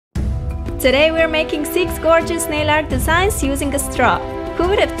Today we're making 6 gorgeous nail art designs using a straw. Who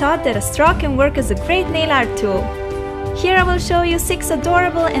would have thought that a straw can work as a great nail art tool? Here I will show you 6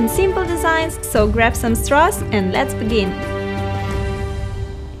 adorable and simple designs, so grab some straws and let's begin!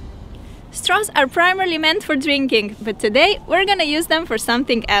 Straws are primarily meant for drinking, but today we're gonna use them for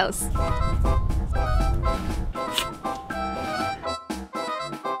something else.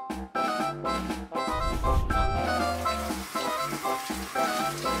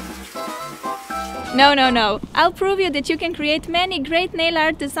 No, I'll prove you that you can create many great nail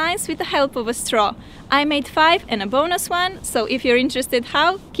art designs with the help of a straw. I made 5 and a bonus one, so if you're interested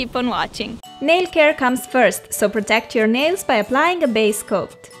how, keep on watching. Nail care comes first, so protect your nails by applying a base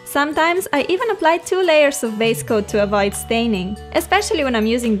coat. Sometimes I even apply 2 layers of base coat to avoid staining, especially when I'm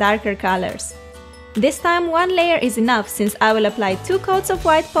using darker colors. This time 1 layer is enough since I will apply 2 coats of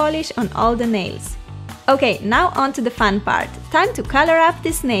white polish on all the nails. Okay, now on to the fun part. Time to color up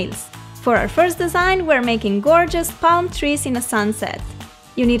these nails. For our first design, we're making gorgeous palm trees in a sunset.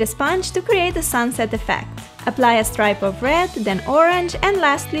 You need a sponge to create the sunset effect. Apply a stripe of red, then orange, and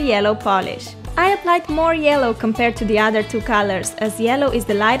lastly yellow polish. I applied more yellow compared to the other 2 colors, as yellow is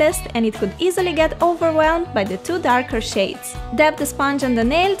the lightest and it could easily get overwhelmed by the 2 darker shades. Dab the sponge on the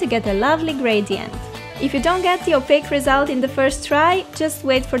nail to get a lovely gradient. If you don't get the opaque result in the first try, just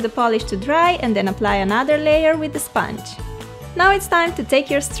wait for the polish to dry and then apply another layer with the sponge. Now it's time to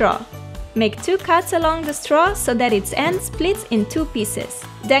take your straw. Make 2 cuts along the straw so that its end splits in 2 pieces.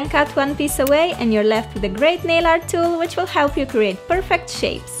 Then cut 1 piece away and you're left with a great nail art tool which will help you create perfect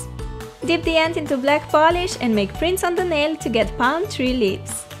shapes. Dip the end into black polish and make prints on the nail to get palm tree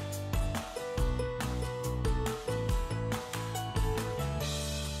leaves.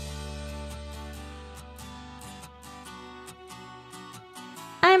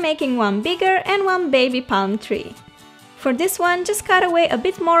 I'm making 1 bigger and 1 baby palm tree. For this one, just cut away a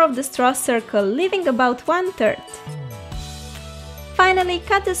bit more of the straw circle, leaving about 1/3. Finally,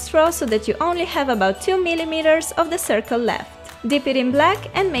 cut the straw so that you only have about 2 mm of the circle left. Dip it in black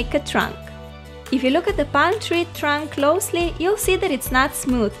and make a trunk. If you look at the palm tree trunk closely, you'll see that it's not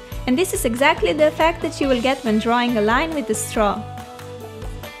smooth, and this is exactly the effect that you will get when drawing a line with the straw.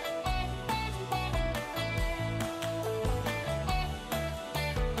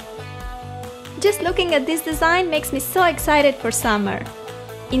 Just looking at this design makes me so excited for summer.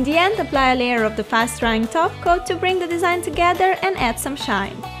 In the end, apply a layer of the fast-drying top coat to bring the design together and add some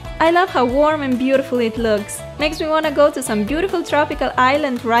shine. I love how warm and beautiful it looks. Makes me want to go to some beautiful tropical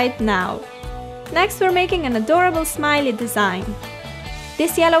island right now. Next, we're making an adorable smiley design.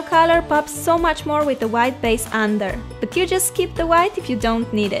 This yellow color pops so much more with the white base under, but you just skip the white if you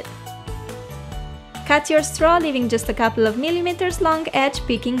don't need it. Cut your straw, leaving just a couple of millimeters long edge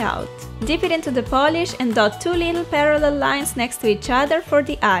peeking out. Dip it into the polish and dot 2 little parallel lines next to each other for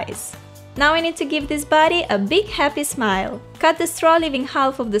the eyes. Now I need to give this body a big happy smile. Cut the straw, leaving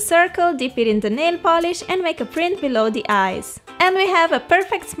half of the circle, dip it in the nail polish and make a print below the eyes. And we have a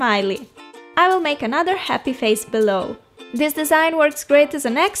perfect smiley. I will make another happy face below. This design works great as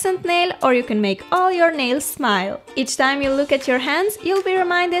an accent nail, or you can make all your nails smile. Each time you look at your hands, you'll be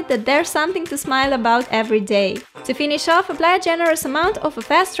reminded that there's something to smile about every day. To finish off, apply a generous amount of a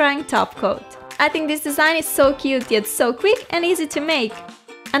fast-drying top coat. I think this design is so cute, yet so quick and easy to make.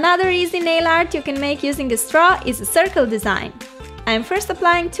 Another easy nail art you can make using a straw is a circle design. I am first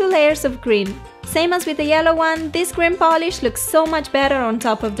applying 2 layers of green. Same as with the yellow one, this green polish looks so much better on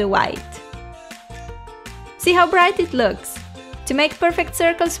top of the white. See how bright it looks? To make perfect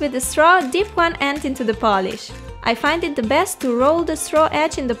circles with the straw, dip 1 end into the polish. I find it the best to roll the straw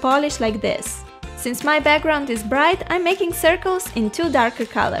edge in the polish like this. Since my background is bright, I'm making circles in 2 darker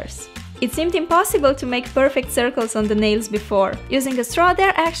colors. It seemed impossible to make perfect circles on the nails before. Using a straw,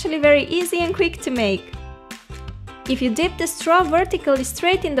 they're actually very easy and quick to make. If you dip the straw vertically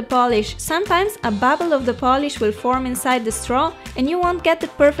straight in the polish, sometimes a bubble of the polish will form inside the straw and you won't get the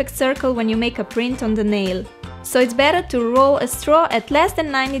perfect circle when you make a print on the nail. So it's better to roll a straw at less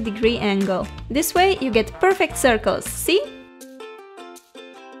than 90-degree angle. This way you get perfect circles, see?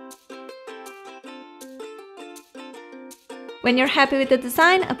 When you're happy with the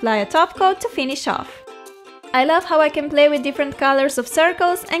design, apply a top coat to finish off. I love how I can play with different colors of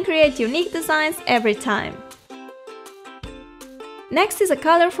circles and create unique designs every time. Next is a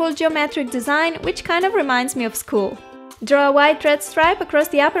colorful geometric design which kind of reminds me of school. Draw a white red stripe across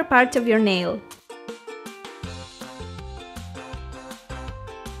the upper part of your nail.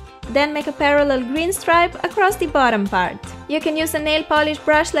 Then make a parallel green stripe across the bottom part. You can use a nail polish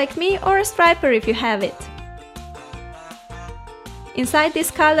brush like me or a striper if you have it. Inside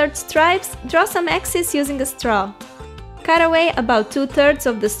these colored stripes, draw some X's using a straw. Cut away about 2/3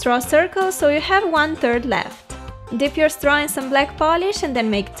 of the straw circle so you have 1/3 left. Dip your straw in some black polish and then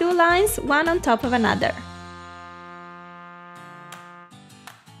make 2 lines, one on top of another.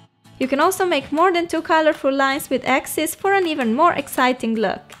 You can also make more than 2 colorful lines with axes for an even more exciting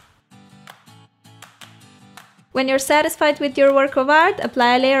look. When you're satisfied with your work of art,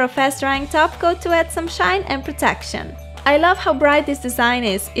 apply a layer of fast-drying top coat to add some shine and protection. I love how bright this design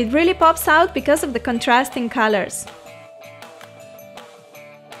is, it really pops out because of the contrasting colors.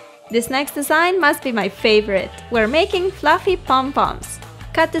 This next design must be my favorite. We're making fluffy pom-poms.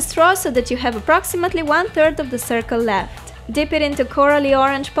 Cut the straw so that you have approximately 1/3 of the circle left. Dip it into corally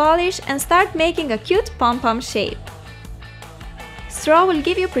orange polish and start making a cute pom-pom shape. Straw will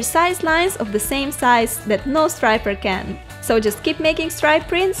give you precise lines of the same size that no striper can, so just keep making stripe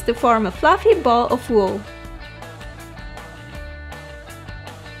prints to form a fluffy ball of wool.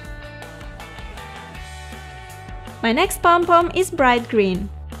 My next pom-pom is bright green.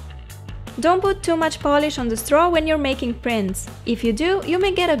 Don't put too much polish on the straw when you're making prints. If you do, you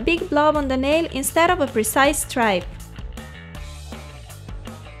may get a big blob on the nail instead of a precise stripe.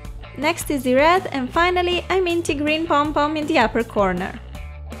 Next is the red, and finally a minty green pom-pom in the upper corner.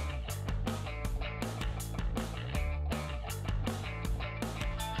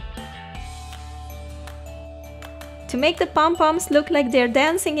 To make the pom-poms look like they're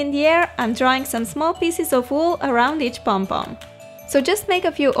dancing in the air, I'm drawing some small pieces of wool around each pom-pom. So just make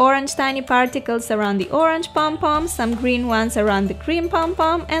a few orange tiny particles around the orange pom-pom, some green ones around the green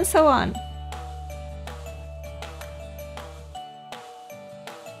pom-pom, and so on.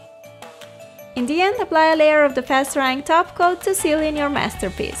 In the end, apply a layer of the fast-drying top coat to seal in your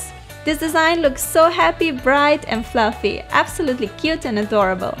masterpiece. This design looks so happy, bright and fluffy, absolutely cute and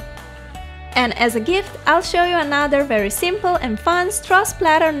adorable. And as a gift, I'll show you another very simple and fun straw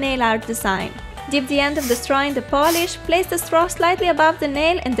splatter nail art design. Dip the end of the straw in the polish, place the straw slightly above the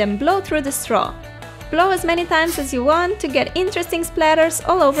nail and then blow through the straw. Blow as many times as you want to get interesting splatters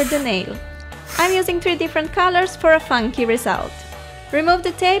all over the nail. I'm using 3 different colors for a funky result. Remove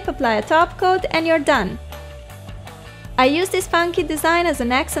the tape, apply a top coat, and you're done. I use this funky design as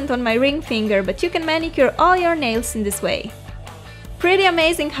an accent on my ring finger, but you can manicure all your nails in this way. Pretty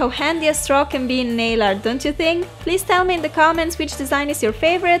amazing how handy a straw can be in nail art, don't you think? Please tell me in the comments which design is your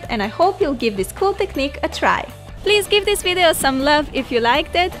favorite, and I hope you'll give this cool technique a try. Please give this video some love if you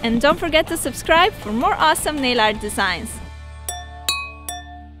liked it, and don't forget to subscribe for more awesome nail art designs.